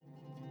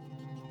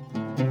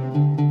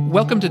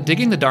Welcome to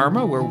Digging the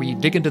Dharma, where we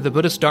dig into the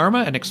Buddhist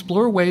Dharma and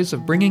explore ways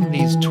of bringing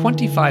these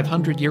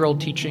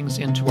 2,500-year-old teachings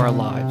into our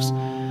lives.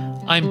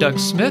 I'm Doug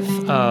Smith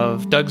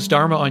of Doug's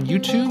Dharma on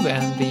YouTube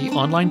and the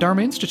Online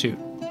Dharma Institute.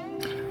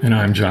 And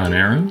I'm John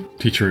Aaron,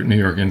 teacher at New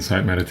York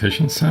Insight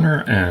Meditation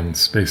Center and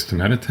Space to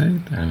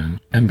Meditate, and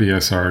an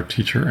MBSR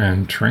teacher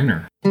and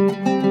trainer.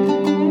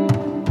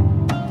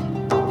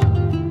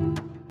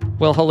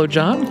 Well, hello,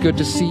 John. Good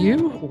to see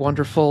you.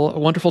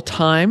 Wonderful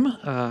time.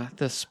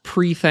 This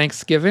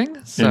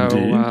pre-Thanksgiving.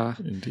 So,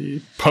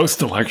 Indeed.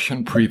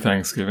 Post-election,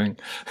 pre-Thanksgiving.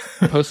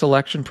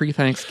 Post-election,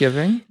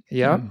 pre-Thanksgiving.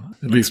 Yep.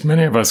 At least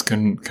many of us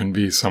can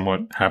be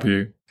somewhat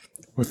happy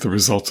with the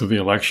results of the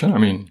election. I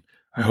mean,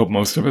 I hope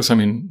most of us. I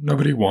mean,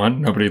 nobody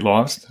won, nobody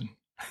lost.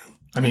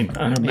 I mean,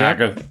 on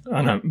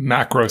a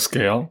macro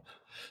scale.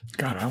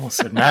 God, I almost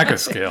said MAGA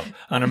scale.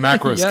 On a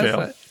macro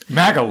scale,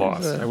 MAGA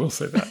lost. I will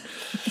say that.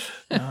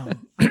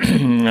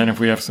 And if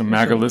we have some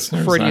MAGA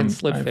listeners, Freudian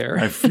slip there.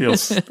 I feel,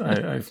 if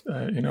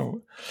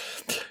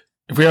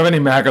we have any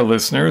MAGA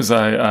listeners,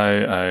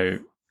 I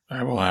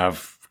will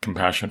have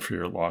compassion for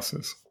your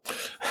losses.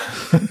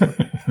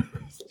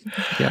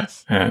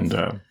 Yes.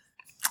 And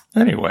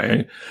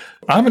anyway,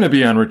 I'm going to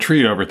be on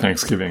retreat over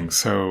Thanksgiving,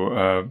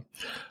 so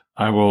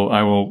I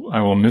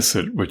will miss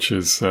it. Which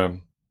is,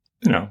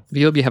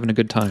 you'll be having a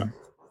good time.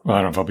 Well,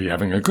 I don't know if I'll be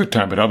having a good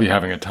time, but I'll be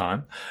having a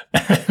time.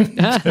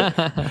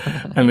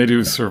 And they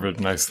do serve a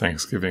nice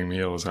Thanksgiving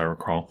meal, as I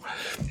recall,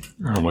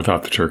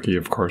 without the turkey,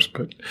 of course.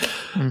 But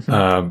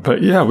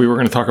but yeah, we were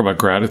going to talk about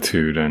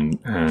gratitude, and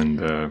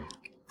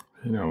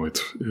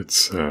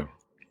it's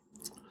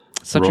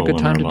such a good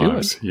time to do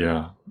it.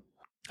 Yeah.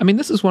 I mean,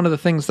 this is one of the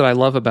things that I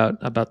love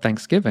about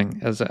Thanksgiving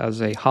as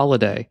a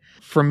holiday.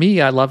 For me,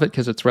 I love it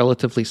because it's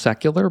relatively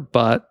secular,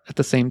 but at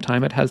the same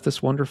time, it has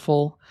this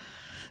wonderful.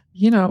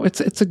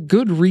 It's a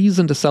good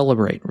reason to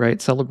celebrate, right?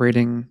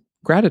 Celebrating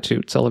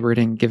gratitude,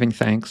 celebrating giving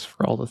thanks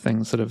for all the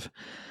things that have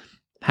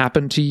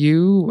happened to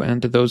you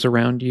and to those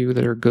around you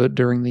that are good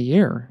during the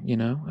year,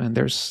 and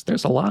there's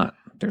a lot.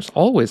 There's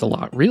always a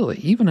lot, really.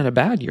 Even in a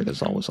bad year,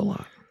 there's always a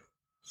lot.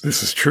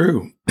 This is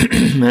true.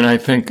 And I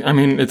think,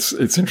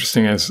 it's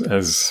interesting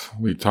as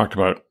we talked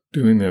about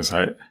doing this,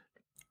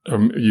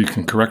 you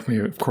can correct me,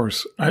 of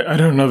course. I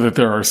don't know that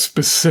there are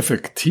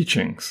specific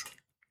teachings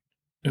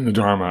in the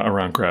Dharma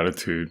around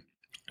gratitude,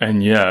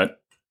 and yet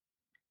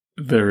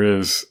there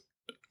is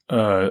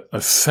a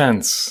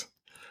sense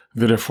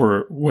that if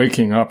we're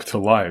waking up to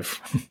life,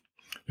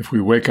 if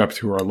we wake up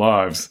to our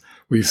lives,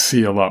 we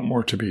see a lot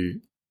more to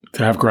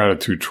have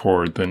gratitude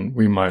toward than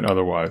we might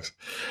otherwise.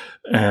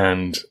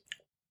 And,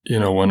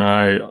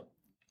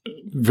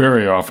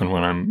 very often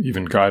when I'm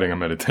even guiding a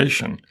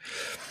meditation,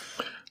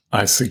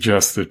 I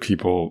suggest that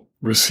people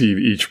receive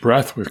each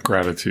breath with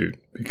gratitude,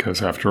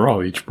 because after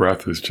all, each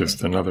breath is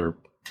just another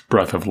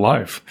breath of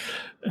life.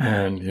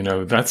 And,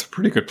 that's a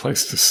pretty good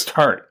place to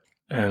start.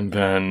 And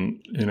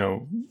then,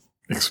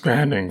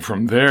 expanding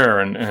from there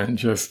and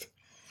just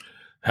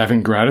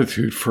having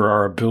gratitude for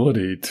our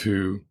ability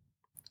to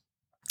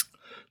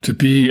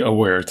be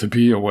aware, to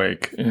be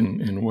awake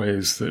in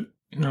ways that,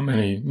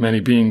 many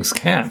beings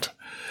can't.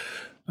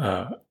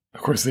 Of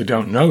course, they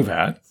don't know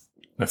that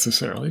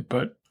necessarily,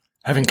 but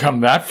having come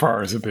that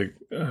far is a big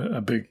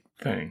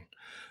thing.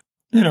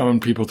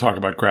 And people talk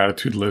about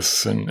gratitude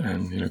lists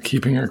and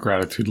keeping a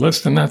gratitude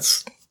list, and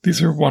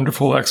these are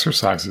wonderful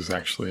exercises,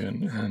 actually.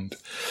 And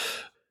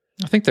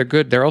I think they're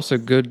good. They're also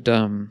good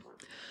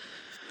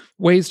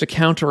ways to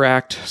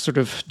counteract sort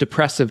of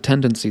depressive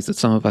tendencies that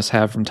some of us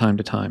have from time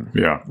to time.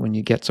 Yeah. When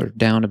you get sort of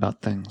down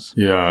about things.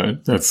 Yeah,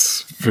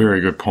 that's a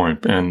very good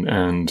point. And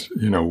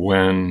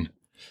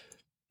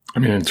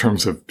in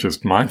terms of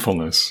just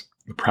mindfulness,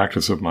 the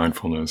practice of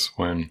mindfulness,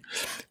 when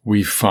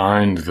we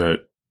find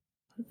that,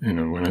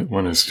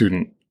 when a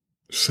student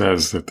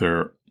says that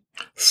they're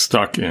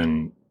stuck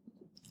in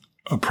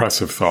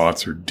oppressive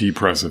thoughts or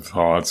depressive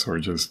thoughts or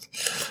just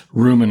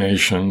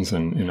ruminations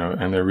and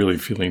they're really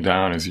feeling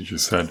down, as you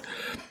just said,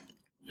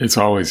 it's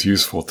always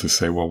useful to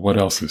say, well, what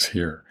else is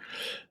here?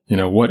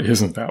 What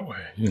isn't that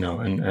way?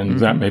 And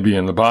that may be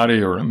in the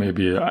body or it may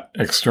be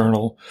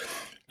external.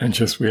 And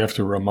just we have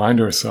to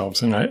remind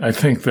ourselves. And I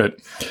think that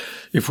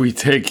if we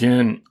take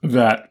in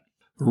that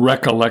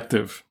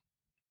recollective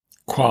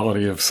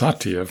quality of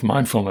sati, of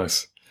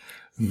mindfulness,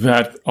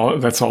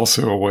 that's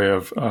also a way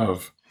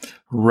of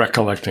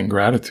recollecting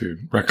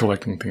gratitude,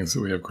 recollecting things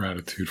that we have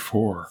gratitude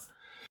for.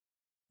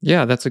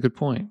 Yeah, that's a good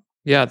point.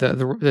 Yeah,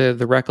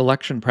 the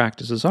recollection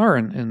practices are,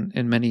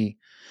 and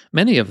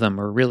many of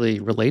them are really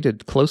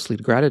related closely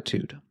to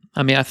gratitude.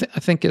 I mean, I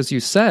think, as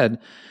you said,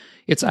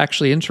 it's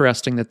actually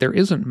interesting that there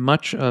isn't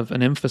much of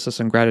an emphasis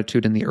on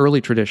gratitude in the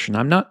early tradition.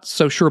 I'm not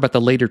so sure about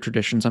the later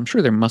traditions. I'm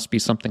sure there must be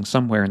something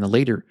somewhere in the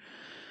later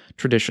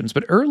traditions.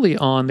 But early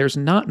on, there's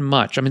not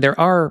much. I mean, there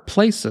are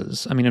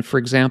places. I mean, for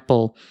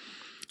example,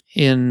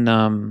 in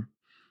the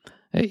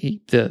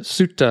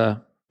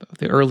sutta,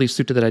 the early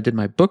sutta that I did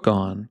my book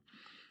on,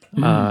 the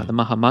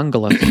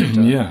Mahamangala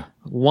Sutta, yeah.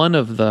 one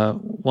of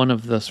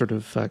the sort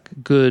of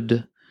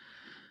good,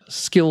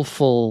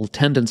 skillful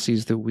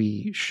tendencies that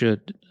we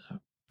should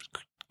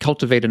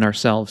cultivate in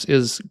ourselves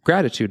is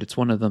gratitude. It's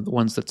one of the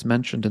ones that's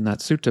mentioned in that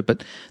sutta,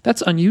 but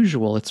that's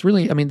unusual. It's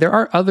really, I mean, there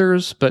are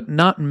others, but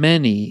not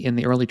many in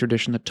the early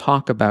tradition that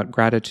talk about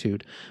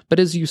gratitude. But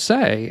as you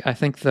say, I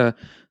think the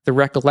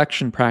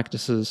recollection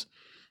practices,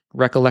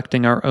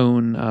 recollecting our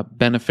own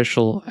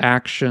beneficial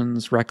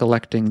actions,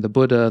 recollecting the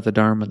Buddha, the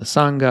Dharma, the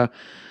Sangha,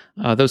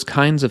 those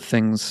kinds of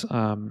things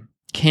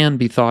can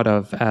be thought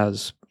of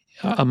as,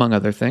 among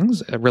other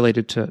things,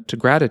 related to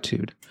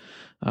gratitude.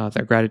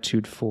 That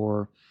gratitude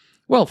for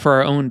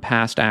our own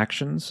past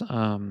actions,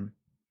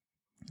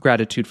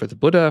 gratitude for the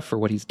Buddha, for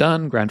what he's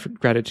done,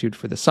 gratitude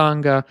for the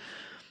Sangha.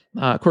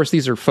 Of course,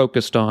 these are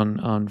focused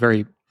on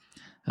very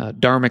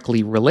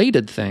dharmically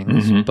related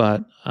things,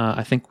 but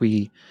I think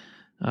we,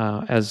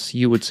 as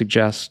you would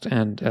suggest,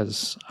 and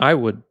as I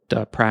would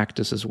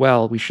practice as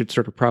well, we should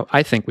sort of,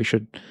 I think we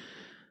should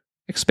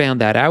expand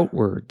that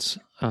outwards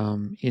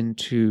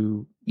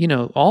into,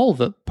 all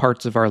the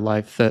parts of our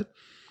life that,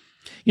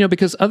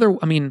 because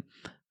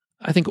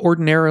I think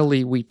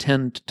ordinarily we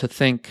tend to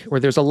think, or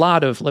there's a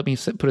lot of, let me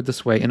put it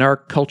this way, in our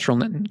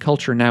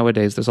culture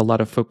nowadays, there's a lot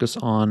of focus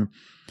on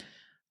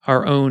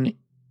our own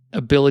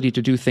ability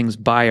to do things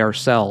by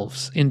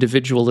ourselves,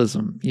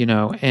 individualism,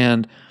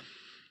 and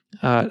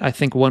I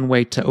think one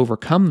way to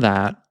overcome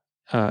that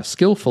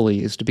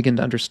skillfully is to begin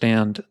to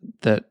understand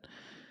that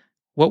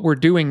what we're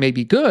doing may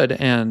be good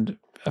and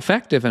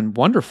effective and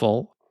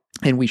wonderful,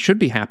 and we should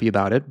be happy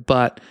about it,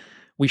 but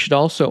we should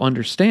also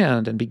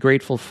understand and be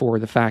grateful for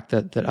the fact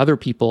that other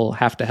people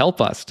have to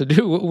help us to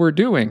do what we're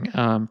doing.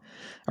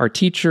 Our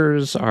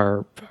teachers,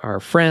 our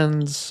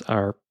friends,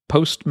 our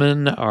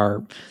postmen,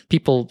 our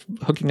people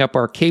hooking up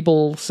our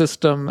cable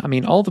system. I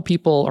mean, all the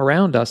people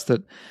around us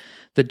that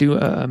do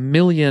a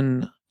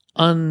million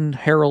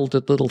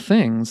unheralded little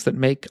things that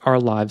make our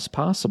lives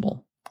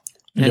possible.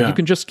 And you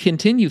can just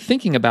continue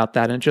thinking about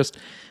that and just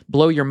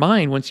blow your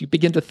mind once you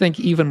begin to think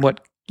even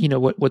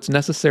what's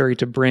necessary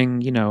to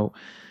bring,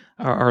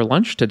 our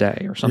lunch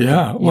today or something.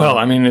 Yeah. Well,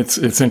 I mean,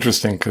 it's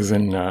interesting because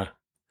I've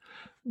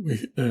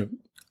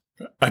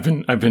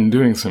been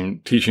doing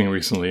some teaching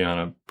recently on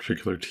a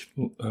particular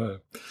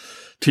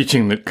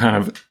teaching that kind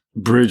of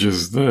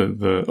bridges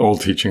the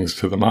old teachings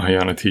to the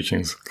Mahayana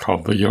teachings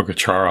called the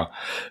Yogacara.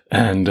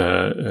 And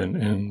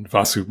in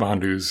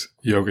Vasubandhu's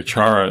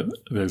Yogacara,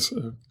 there's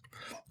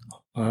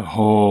a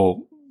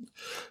whole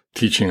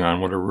teaching on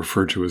what are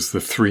referred to as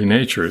the three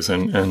natures.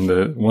 And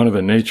one of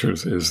the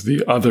natures is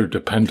the other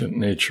dependent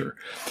nature.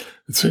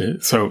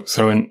 So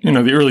in,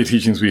 the early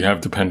teachings, we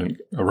have dependent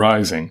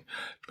arising,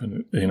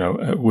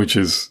 which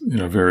is,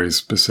 very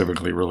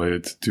specifically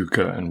related to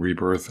dukkha and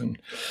rebirth.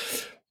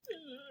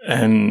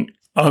 And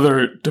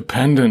other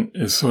dependent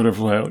is sort of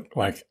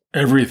like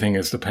everything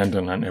is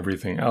dependent on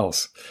everything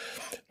else.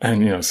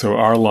 And, so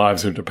our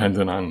lives are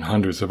dependent on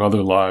hundreds of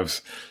other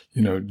lives,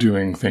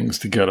 doing things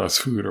to get us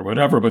food or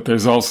whatever. But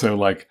there's also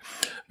like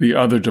the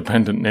other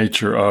dependent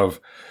nature of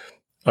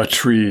a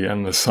tree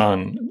and the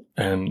sun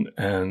and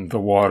the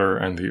water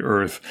and the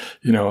earth,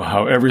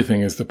 how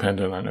everything is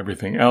dependent on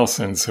everything else.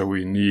 And so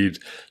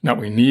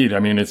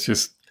it's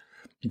just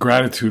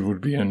gratitude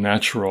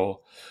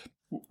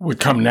would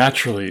come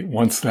naturally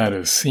once that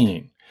is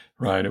seen,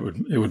 right? It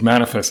would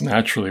manifest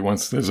naturally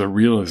once there's a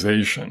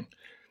realization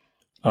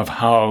of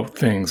how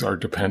things are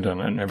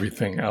dependent on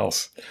everything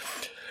else.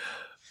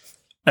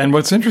 And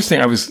what's interesting,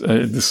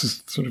 this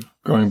is sort of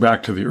going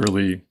back to the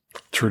early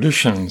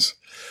traditions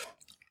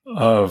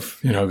of,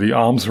 the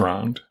alms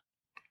round.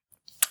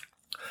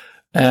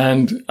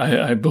 And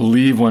I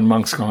believe when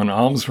monks go on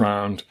alms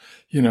round,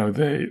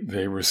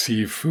 they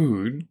receive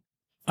food.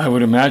 I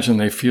would imagine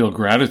they feel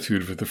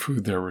gratitude for the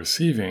food they're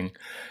receiving.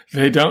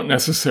 They don't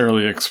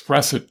necessarily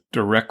express it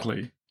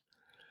directly.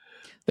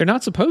 They're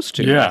not supposed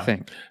to, I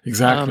think.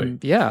 Exactly.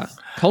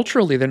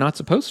 Culturally, they're not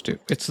supposed to.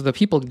 It's the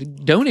people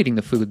donating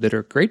the food that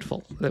are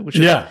grateful. Which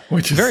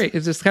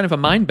is it's kind of a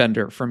mind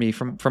bender for me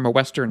from a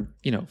Western,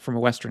 from a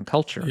Western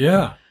culture.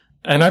 Yeah.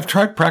 And I've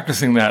tried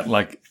practicing that,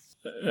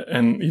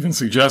 and even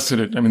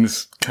suggested it. I mean,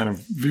 this kind of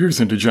veers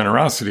into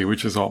generosity,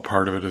 which is all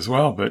part of it as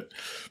well. But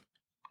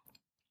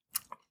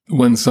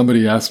when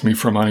somebody asks me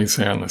for money,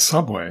 say on the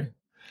subway,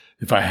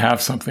 if I have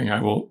something,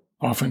 I will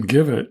often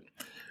give it.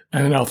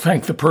 And then I'll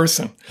thank the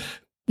person,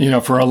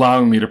 for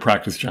allowing me to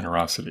practice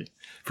generosity,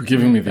 for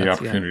giving me the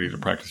opportunity to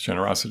practice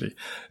generosity.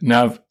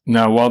 Now,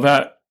 while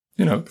that,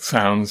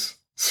 sounds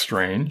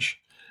strange,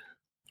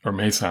 or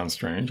may sound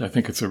strange, I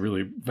think it's a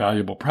really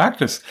valuable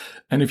practice.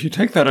 And if you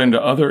take that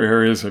into other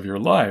areas of your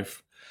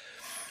life,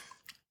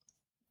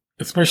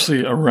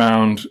 especially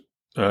around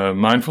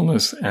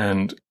mindfulness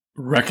and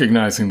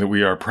recognizing that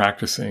we are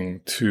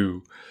practicing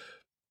to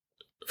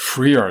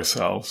free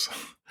ourselves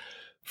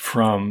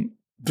from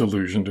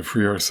delusion, to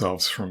free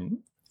ourselves from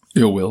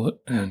ill will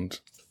and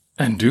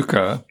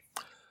dukkha,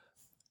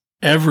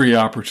 every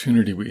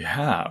opportunity we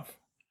have,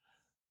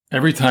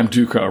 every time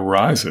dukkha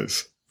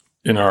arises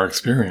in our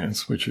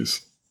experience, which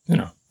is,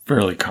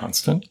 fairly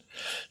constant,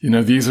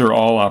 these are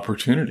all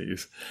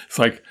opportunities. It's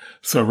like,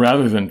 so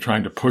rather than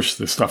trying to push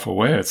this stuff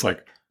away, it's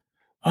like,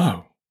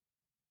 oh,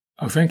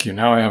 oh, thank you.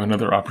 Now I have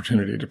another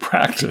opportunity to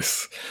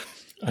practice,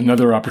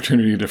 another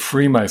opportunity to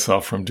free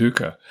myself from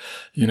dukkha,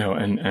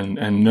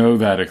 and know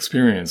that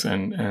experience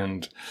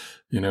and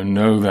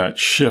know that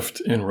shift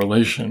in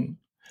relation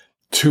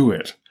to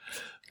it.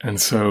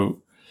 And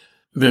so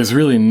there's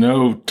really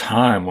no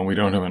time when we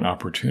don't have an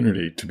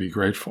opportunity to be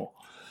grateful.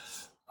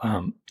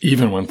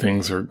 Even when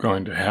things are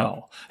going to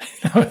hell,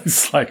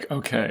 it's like,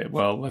 okay,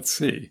 well, let's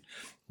see,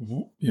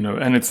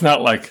 and it's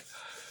not like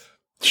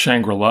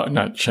Shangri-La,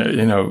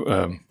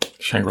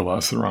 Shangri-La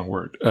is the wrong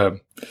word.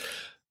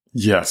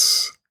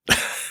 Yes.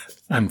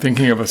 I'm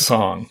thinking of a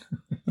song,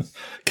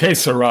 Que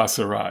sera,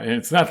 sera. And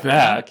it's not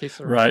that,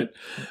 right?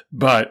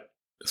 But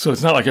so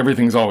it's not like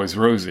everything's always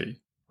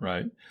rosy,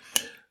 right?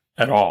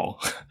 At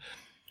all.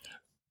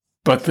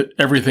 But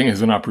everything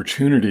is an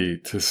opportunity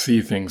to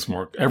see things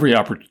more.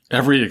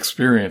 Every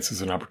experience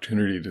is an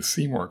opportunity to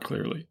see more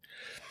clearly.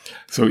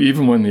 So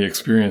even when the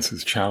experience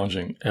is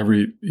challenging,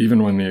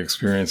 even when the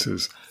experience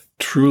is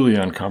truly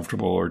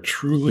uncomfortable or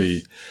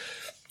truly,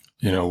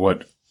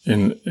 what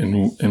in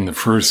the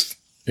first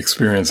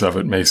experience of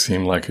it may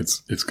seem like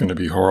it's going to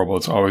be horrible.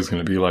 It's always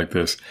going to be like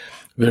this.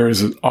 There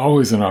is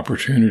always an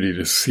opportunity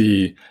to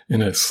see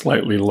in a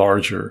slightly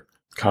larger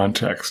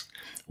context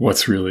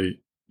what's really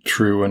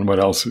true and what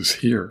else is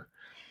here.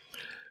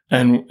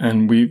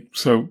 And we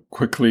so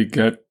quickly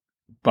get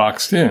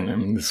boxed in. I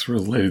mean, this is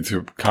related to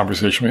a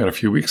conversation we had a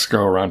few weeks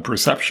ago around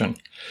perception,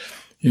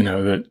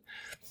 that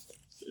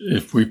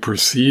if we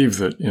perceive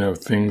that,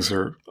 things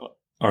are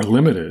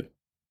limited,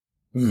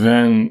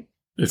 then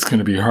it's going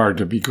to be hard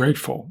to be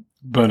grateful.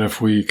 But if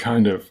we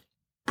kind of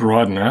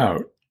broaden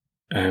out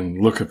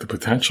and look at the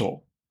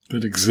potential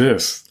that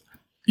exists,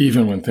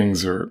 even when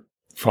things are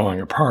falling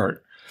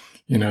apart,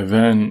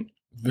 then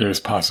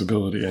there's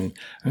possibility.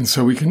 And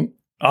so we can,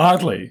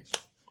 oddly,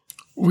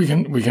 we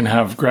can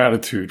have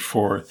gratitude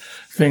for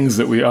things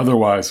that we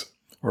otherwise,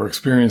 or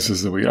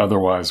experiences that we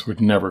otherwise would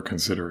never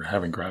consider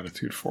having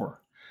gratitude for.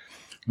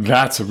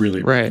 That's a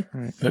really, right.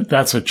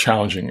 That's a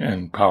challenging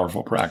and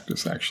powerful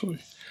practice, actually.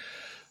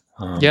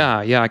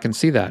 Yeah, I can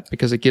see that,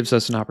 because it gives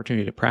us an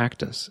opportunity to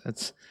practice.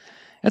 It's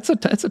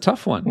a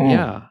tough one.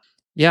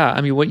 Yeah.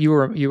 I mean, what you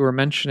were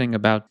mentioning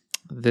about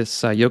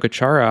this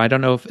Yogacara, I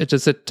don't know if it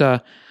is it.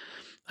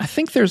 I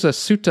think there's a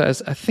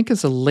sutta. I think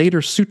it's a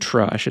later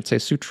sutra. I should say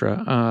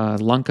sutra.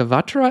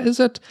 Lankavatra, is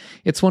it?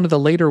 It's one of the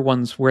later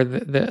ones where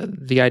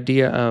the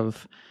idea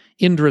of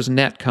Indra's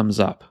net comes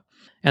up,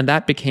 and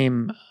that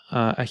became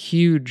a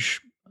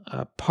huge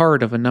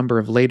part of a number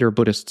of later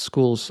Buddhist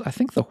schools. I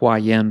think the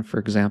Huayan, for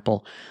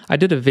example. I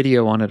did a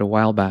video on it a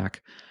while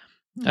back.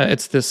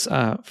 It's this,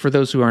 for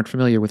those who aren't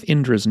familiar with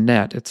Indra's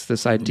net, it's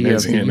this idea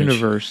of the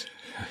universe.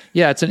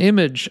 Yeah, it's an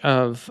image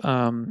of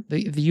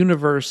the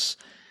universe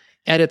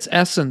at its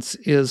essence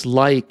is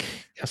like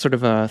a sort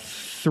of a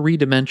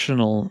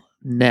three-dimensional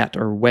net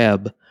or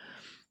web.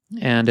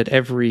 And at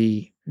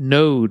every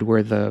node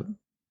where the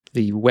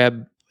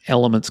web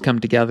elements come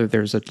together,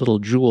 there's a little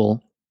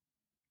jewel.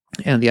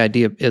 And the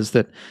idea is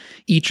that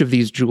each of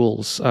these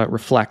jewels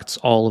reflects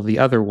all of the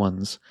other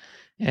ones.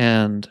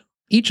 And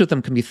each of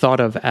them can be thought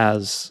of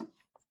as,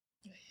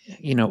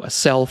 a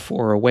self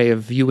or a way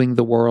of viewing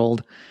the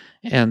world.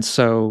 And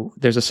so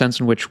there's a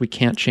sense in which we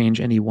can't change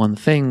any one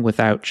thing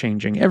without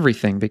changing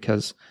everything,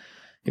 because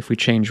if we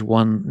change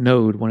one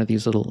node, one of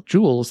these little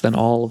jewels, then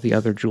all of the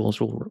other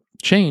jewels will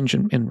change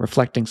in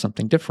reflecting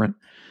something different.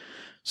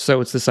 So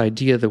it's this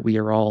idea that we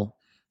are all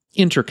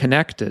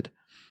interconnected.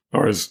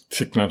 Or as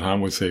Thich Nhat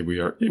Hanh would say,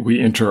 we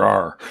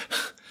inter-are.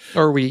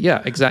 Or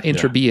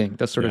interbeing,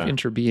 that sort of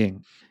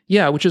interbeing.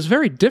 Yeah, which is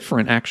very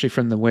different actually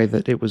from the way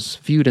that it was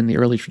viewed in the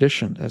early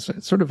tradition as a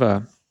sort of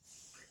a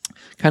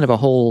kind of a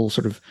whole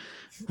sort of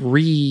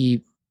a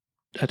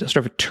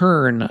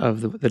turn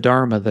of the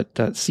Dharma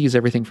that sees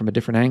everything from a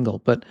different angle.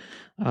 But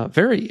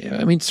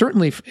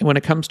certainly when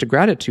it comes to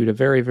gratitude, a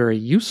very, very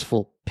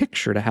useful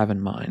picture to have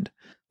in mind,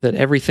 that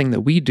everything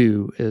that we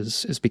do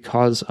is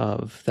because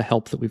of the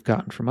help that we've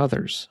gotten from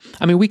others.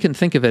 I mean, we can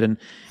think of it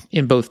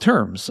in both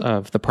terms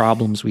of the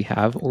problems we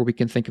have, or we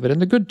can think of it in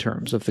the good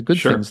terms of the good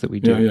things that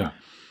we do. Yeah.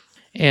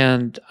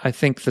 And I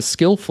think the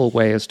skillful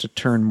way is to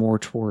turn more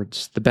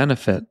towards the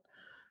benefit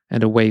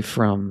and away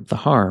from the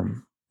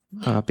harm,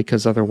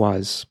 because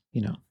otherwise,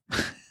 it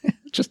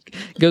just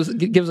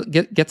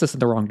gets us in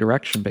the wrong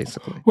direction,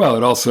 basically. Well,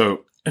 it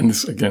also, and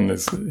this again,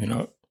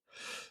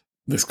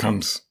 this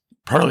comes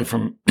partly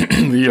from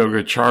the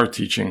Yogacara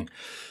teaching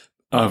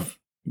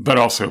but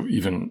also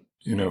even,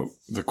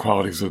 the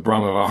qualities of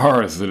Brahma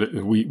Viharas,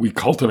 that we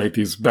cultivate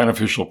these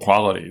beneficial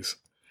qualities,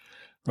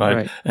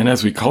 right? And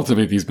as we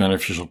cultivate these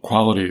beneficial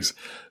qualities,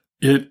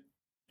 it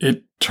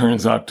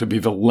turns out to be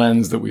the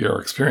lens that we are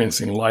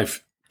experiencing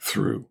life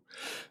through.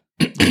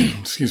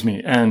 Excuse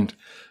me. And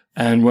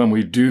when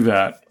we do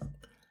that,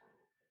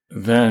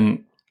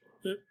 then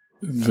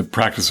the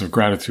practice of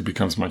gratitude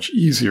becomes much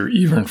easier,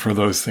 even for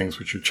those things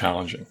which are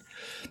challenging.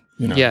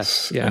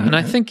 Yes, yeah. And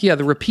I think,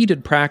 the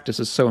repeated practice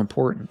is so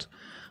important.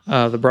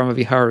 The Brahma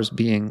Viharas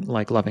being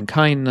like loving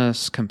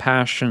kindness,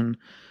 compassion,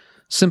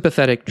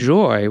 sympathetic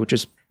joy, which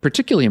is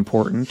particularly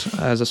important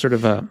as a sort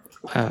of an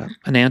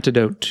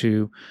antidote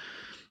to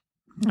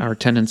our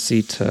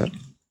tendency to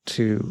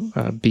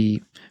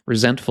be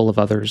resentful of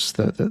others,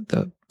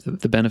 the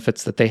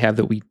benefits that they have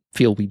that we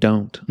feel we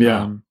don't.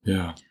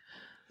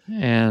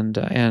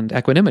 And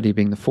equanimity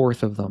being the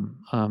fourth of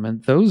them.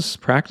 And those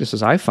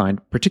practices, I find,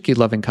 particularly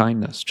loving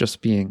kindness,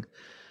 just being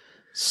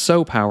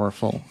so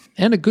powerful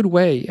and a good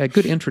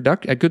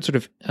sort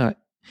of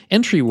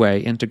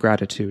entryway into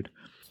gratitude.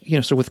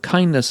 So with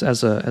kindness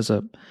as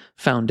a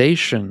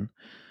foundation,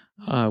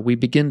 we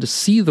begin to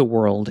see the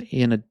world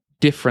in a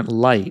different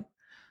light,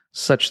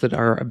 such that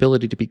our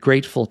ability to be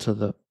grateful to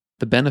the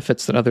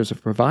benefits that others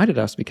have provided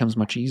us becomes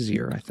much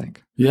easier, I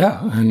think.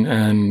 Yeah,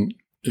 and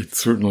it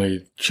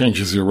certainly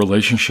changes your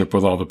relationship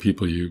with all the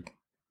people you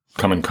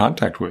come in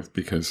contact with,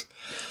 because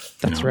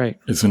that's right.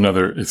 It's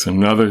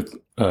another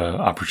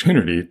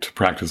opportunity to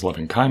practice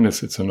loving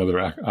kindness. It's another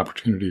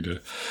opportunity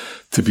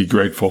to be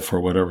grateful for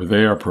whatever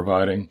they are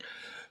providing.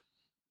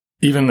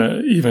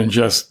 Even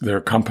just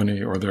their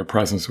company or their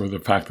presence or the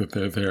fact that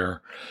they're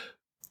there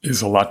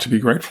is a lot to be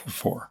grateful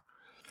for.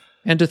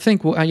 And to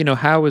think, well,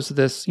 how is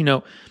this?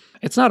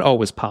 It's not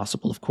always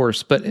possible, of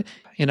course, but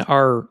in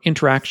our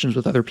interactions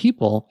with other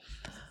people,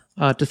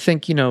 to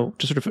think, to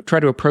sort of try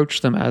to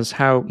approach them as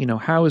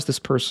how is this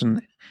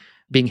person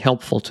being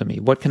helpful to me?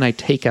 What can I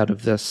take out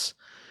of this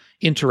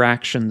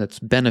interaction that's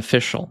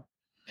beneficial?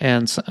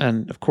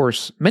 And of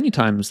course, many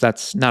times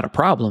that's not a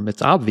problem.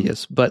 It's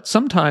obvious. But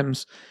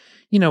sometimes,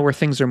 where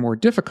things are more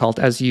difficult,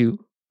 as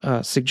you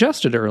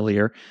suggested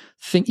earlier,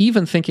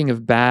 even thinking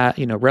of bad,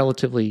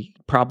 relatively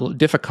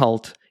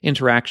difficult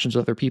interactions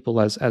with other people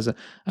as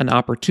an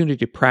opportunity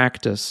to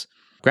practice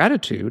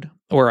gratitude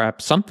or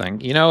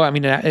something,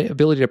 an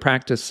ability to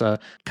practice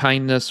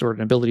kindness or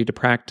an ability to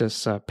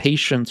practice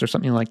patience or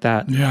something like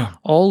that. Yeah.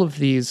 All of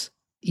these.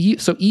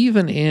 So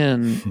even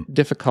in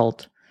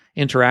difficult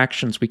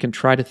interactions, we can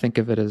try to think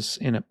of it as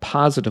in a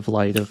positive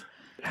light of,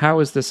 how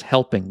is this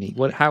helping me?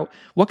 What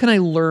can I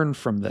learn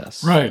from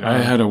this? Right. I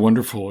had a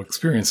wonderful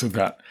experience of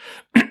that.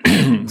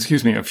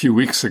 Excuse me. A few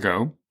weeks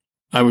ago,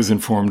 I was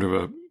informed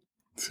of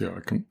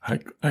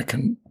I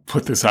can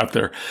put this out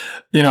there.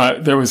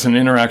 There was an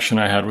interaction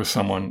I had with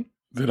someone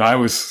that I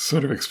was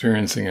sort of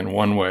experiencing in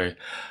one way.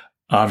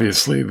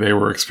 Obviously, they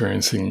were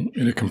experiencing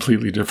in a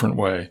completely different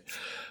way.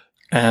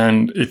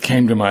 And it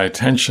came to my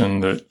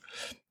attention that,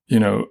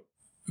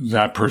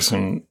 that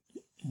person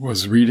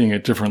was reading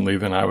it differently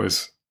than I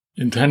was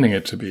intending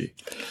it to be.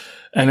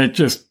 And it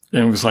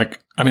was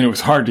like, it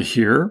was hard to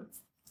hear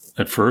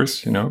at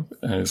first, and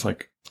it's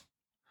like,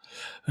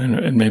 and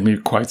it made me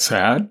quite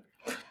sad.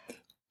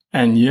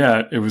 And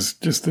yet it was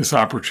just this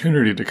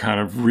opportunity to kind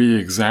of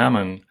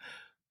re-examine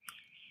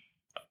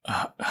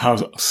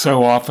how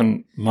so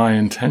often my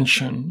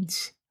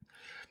intentions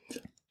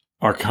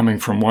are coming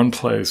from one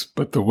place,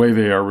 but the way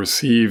they are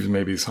received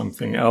may be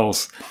something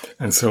else.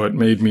 And so it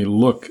made me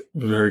look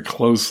very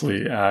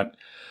closely at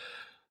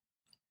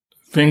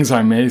things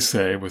I may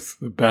say with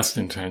the best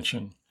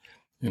intention.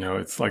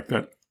 It's like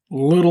that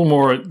little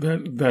more,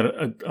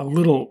 a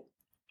little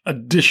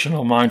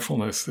additional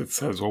mindfulness that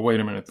says, well, wait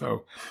a minute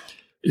though,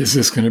 is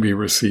this going to be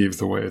received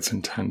the way it's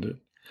intended?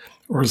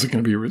 Or is it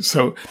going to be,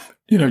 so,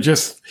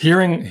 just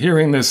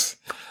hearing this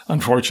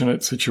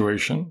unfortunate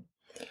situation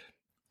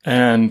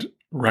and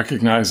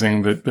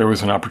recognizing that there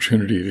was an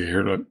opportunity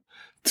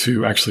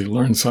to actually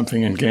learn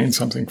something and gain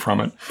something from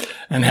it,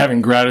 and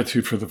having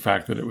gratitude for the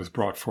fact that it was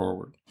brought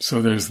forward.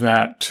 So there's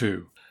that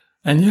too.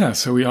 And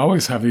so we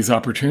always have these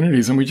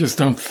opportunities, and we just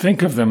don't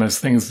think of them as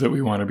things that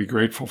we want to be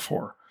grateful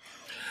for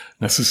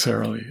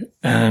necessarily.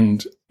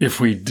 And if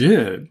we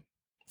did,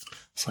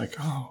 it's like,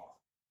 oh,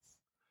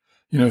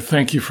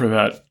 thank you for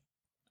that.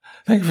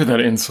 Thank you for that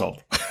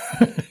insult.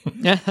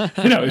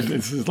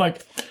 It's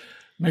like,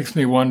 makes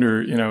me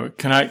wonder,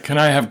 can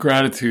I have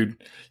gratitude,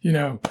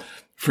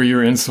 for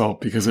your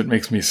insult because it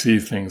makes me see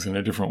things in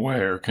a different way?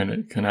 Or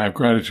can I have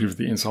gratitude for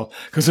the insult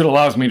because it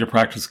allows me to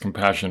practice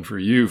compassion for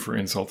you for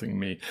insulting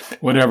me,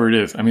 whatever it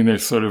is.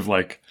 There's sort of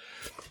like,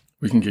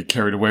 we can get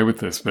carried away with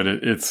this, but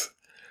it's,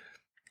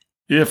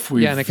 if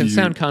we and it can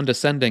sound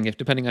condescending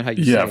depending on how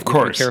you say it. Of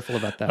course. Be careful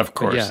about that. Of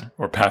course.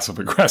 Or passive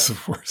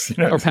aggressive worse.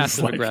 Or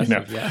passive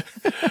aggressive, yeah.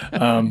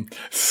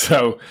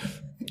 So,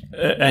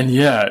 and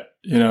yet,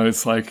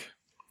 it's like,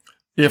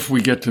 if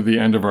we get to the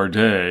end of our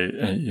day,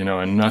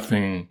 and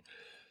nothing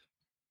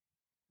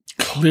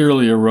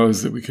clearly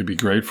arose that we could be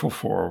grateful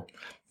for,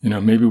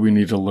 maybe we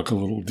need to look a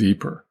little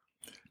deeper,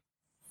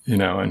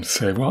 and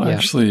say, well,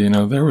 actually,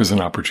 there was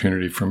an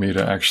opportunity for me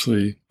to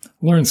actually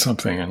learn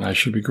something, and I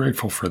should be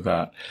grateful for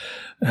that.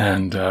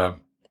 And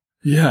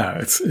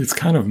it's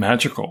kind of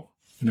magical,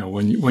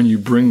 when you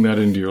bring that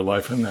into your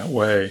life in that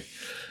way.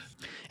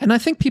 And I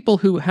think people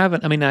who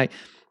haven't,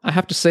 I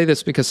have to say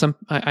this because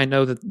I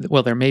know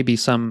that, there may be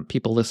some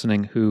people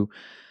listening who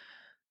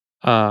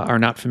are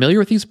not familiar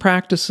with these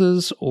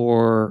practices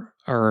or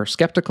are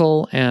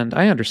skeptical, and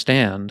I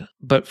understand.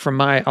 But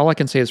all I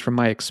can say is from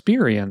my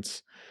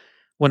experience,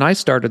 when I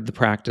started the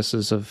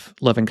practices of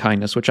loving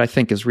kindness, which I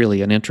think is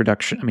really an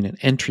introduction, an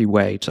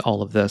entryway to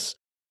all of this,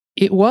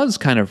 it was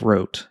kind of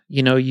rote.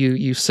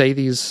 You say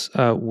these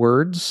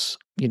words,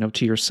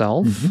 to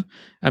yourself. Mm-hmm.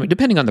 I mean,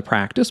 depending on the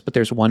practice, but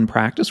there's one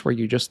practice where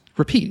you just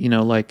repeat,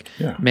 like,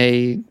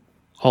 may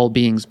all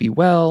beings be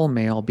well,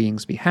 may all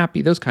beings be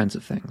happy, those kinds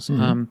of things.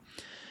 Mm-hmm.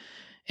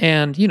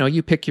 And,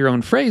 you pick your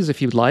own phrase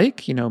if you'd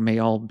like, may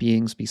all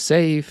beings be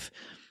safe.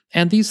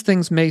 And these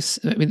things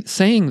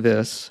saying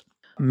this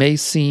may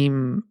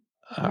seem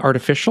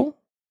artificial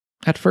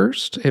at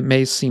first. It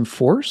may seem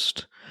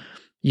forced.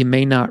 You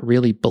may not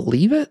really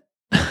believe it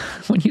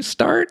when you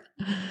start.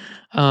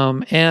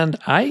 And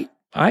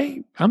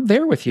I'm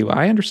there with you.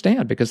 I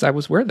understand because I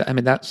was where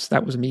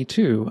that was me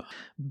too.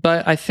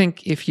 But I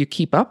think if you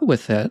keep up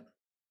with it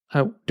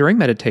during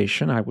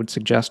meditation, I would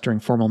suggest during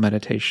formal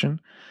meditation,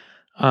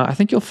 I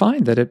think you'll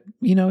find that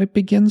it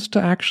begins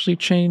to actually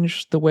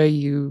change the way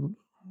you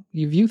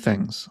view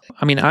things.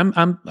 I mean,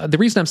 I'm the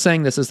reason I'm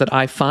saying this is that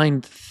I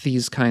find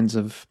these kinds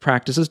of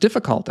practices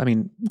difficult. I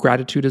mean,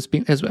 gratitude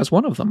as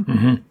one of them.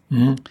 Mm-hmm.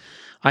 Mm-hmm.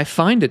 I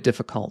find it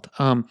difficult.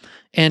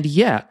 And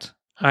yet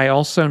I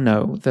also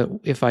know that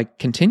if I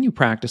continue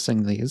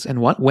practicing these,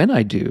 and when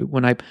I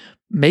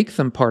make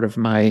them part of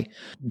my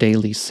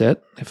daily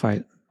sit, if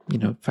I'm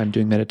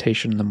doing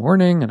meditation in the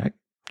morning and I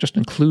just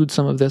include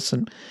some of this,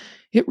 and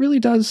I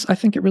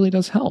think it really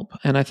does help.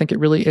 And I think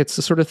it's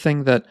the sort of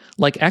thing that,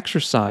 like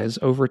exercise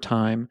over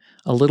time,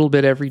 a little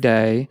bit every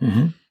day,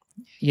 mm-hmm.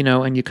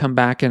 And you come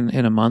back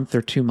in a month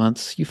or 2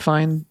 months, you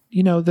find,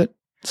 that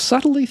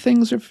subtly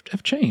things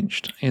have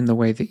changed in the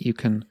way that you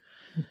can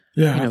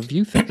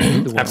view things,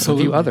 view the world,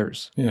 absolutely. View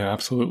others. Yeah,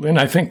 absolutely. And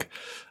I think,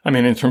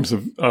 in terms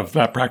of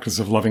that practice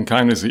of loving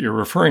kindness that you're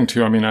referring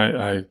to,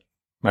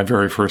 my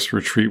very first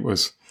retreat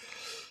was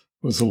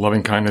a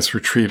loving kindness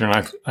retreat.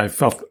 And I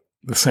felt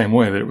the same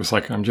way, that it was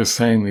like, I'm just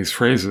saying these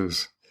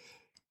phrases.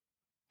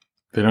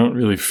 They don't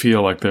really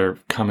feel like they're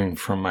coming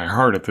from my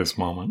heart at this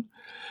moment.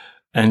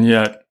 And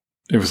yet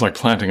it was like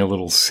planting a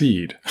little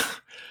seed,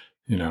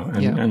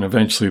 and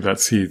eventually that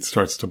seed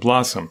starts to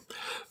blossom.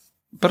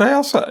 But I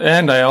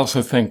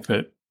also think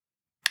that,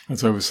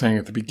 as I was saying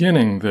at the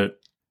beginning, that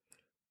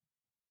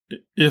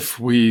if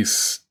we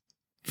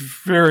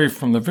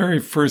from the very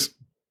first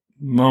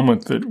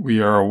moment that we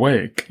are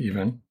awake,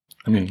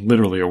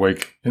 literally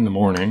awake in the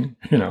morning,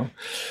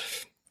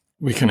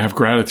 we can have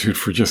gratitude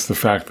for just the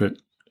fact that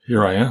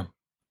here I am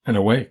and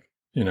awake,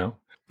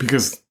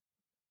 because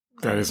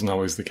that isn't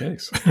always the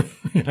case.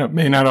 It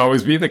may not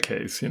always be the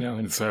case,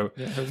 and so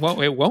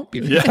it won't be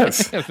the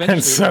case. Yes.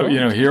 And so,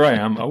 here I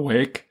am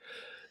awake.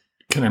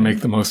 Can I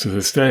make the most of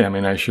this day?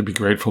 I should be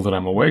grateful that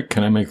I'm awake.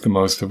 Can I make the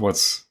most of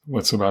what's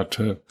about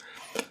to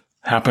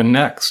happen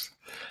next?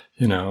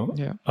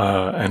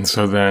 And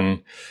so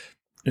then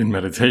in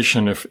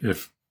meditation,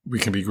 if we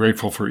can be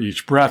grateful for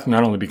each breath,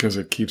 not only because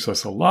it keeps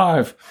us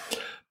alive,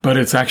 but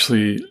it's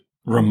actually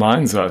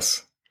reminds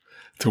us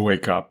to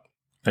wake up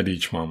at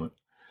each moment.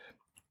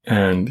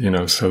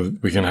 And, so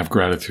we can have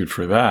gratitude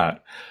for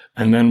that.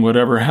 And then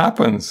whatever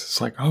happens,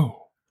 it's like,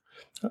 oh,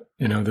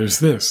 there's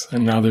this,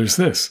 and now there's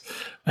this.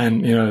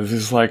 And,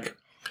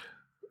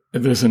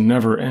 there's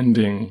never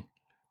ending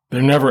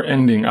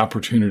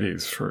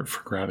opportunities for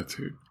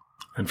gratitude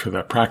and for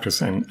that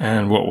practice.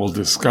 And what we'll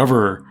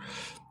discover,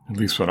 at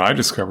least what I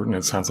discovered, and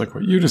it sounds like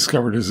what you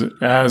discovered, is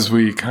that as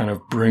we kind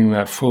of bring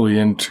that fully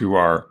into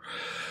our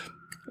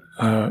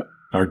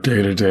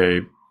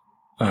day-to-day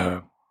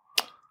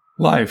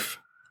life,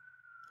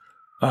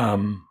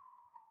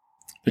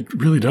 it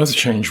really does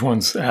change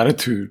one's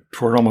attitude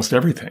toward almost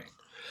everything.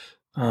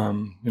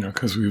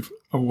 Because we've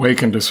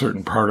awakened a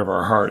certain part of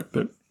our heart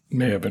that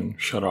may have been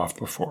shut off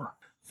before.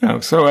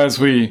 So as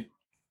we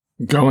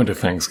go into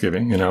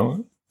Thanksgiving,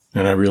 and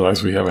I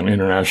realize we have an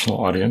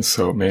international audience,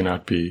 so it may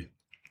not be,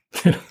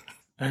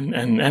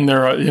 and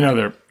there are,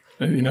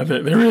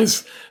 there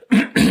is,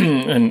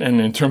 and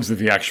in terms of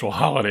the actual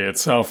holiday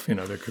itself,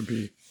 there could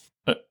be,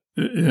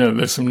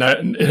 there's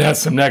it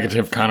has some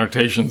negative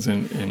connotations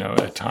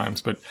at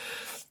times, but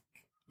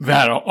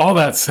all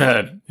that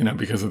said,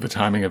 because of the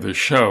timing of this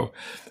show,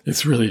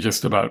 it's really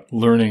just about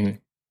learning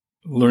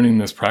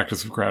this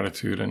practice of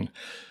gratitude and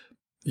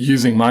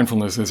using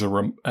mindfulness as a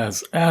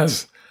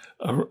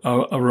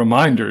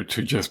reminder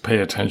to just pay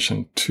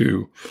attention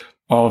to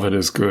all of it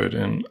is good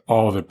and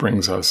all of it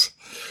brings us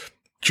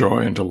joy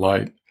and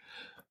delight,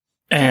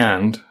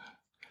 and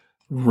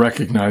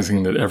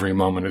recognizing that every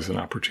moment is an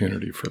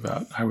opportunity for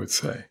that, I would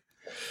say.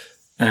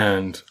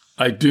 And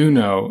I do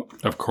know,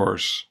 of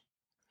course,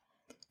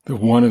 that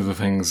one of the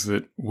things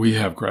that we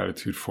have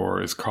gratitude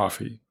for is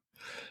coffee.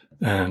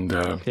 And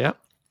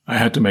I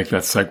had to make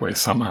that segue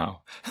somehow.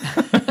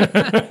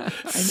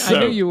 I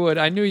knew you would.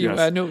 I knew you. Yes.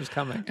 I knew it was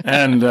coming.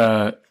 And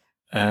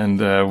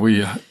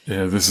we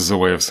this is a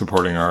way of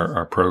supporting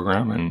our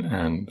program,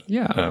 and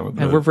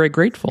we're very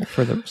grateful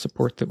for the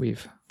support that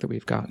we've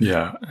gotten.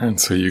 Yeah,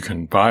 and so you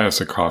can buy us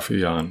a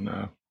coffee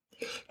on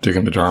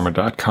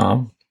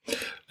diggingthedharma.com,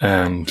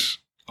 and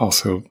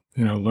also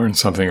learn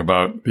something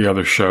about the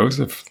other shows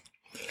if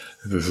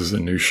this is a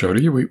new show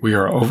to you. We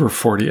are over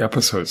 40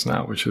 episodes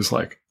now, which is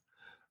like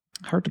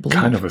Hard to believe.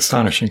 kind of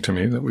astonishing to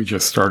me that we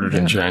just started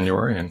in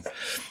January and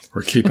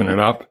we're keeping it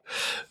up.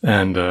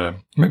 And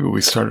maybe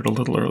we started a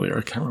little earlier.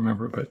 I can't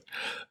remember. But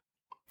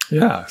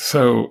yeah,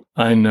 so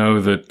I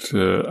know that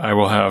I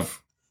will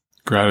have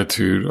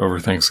gratitude over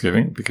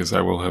Thanksgiving because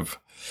I will have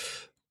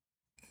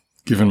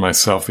given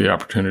myself the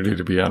opportunity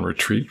to be on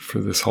retreat for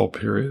this whole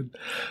period,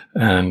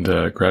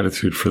 and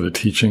gratitude for the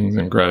teachings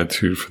and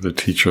gratitude for the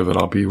teacher that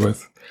I'll be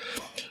with,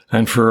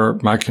 and for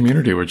my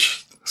community,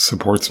 which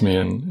supports me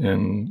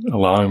in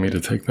allowing me to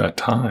take that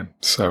time.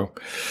 So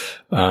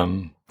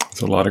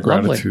there's a lot of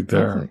gratitude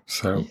there. Lovely.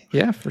 So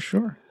yeah, for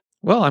sure.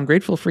 Well, I'm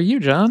grateful for you,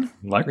 John.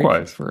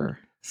 Likewise.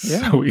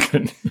 So we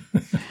can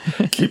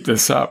keep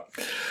this up.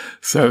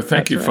 So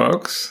thank you,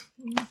 folks.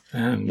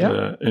 And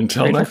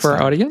until grateful next for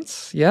time. our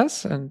audience,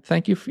 yes, and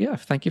thank you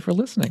for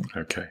listening.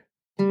 Okay.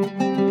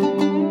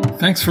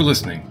 Thanks for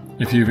listening.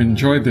 If you've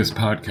enjoyed this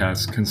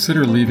podcast,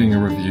 consider leaving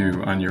a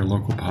review on your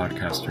local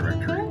podcast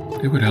directory.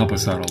 It would help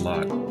us out a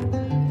lot.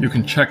 You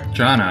can check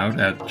John out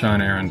at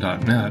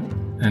johnaaron.net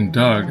and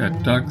Doug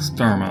at Doug's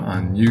Dharma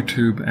on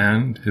YouTube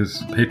and his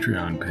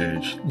Patreon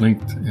page,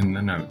 linked in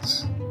the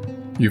notes.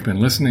 You've been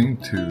listening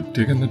to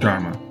Diggin' the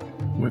Dharma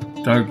with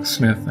Doug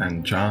Smith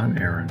and John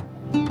Aaron.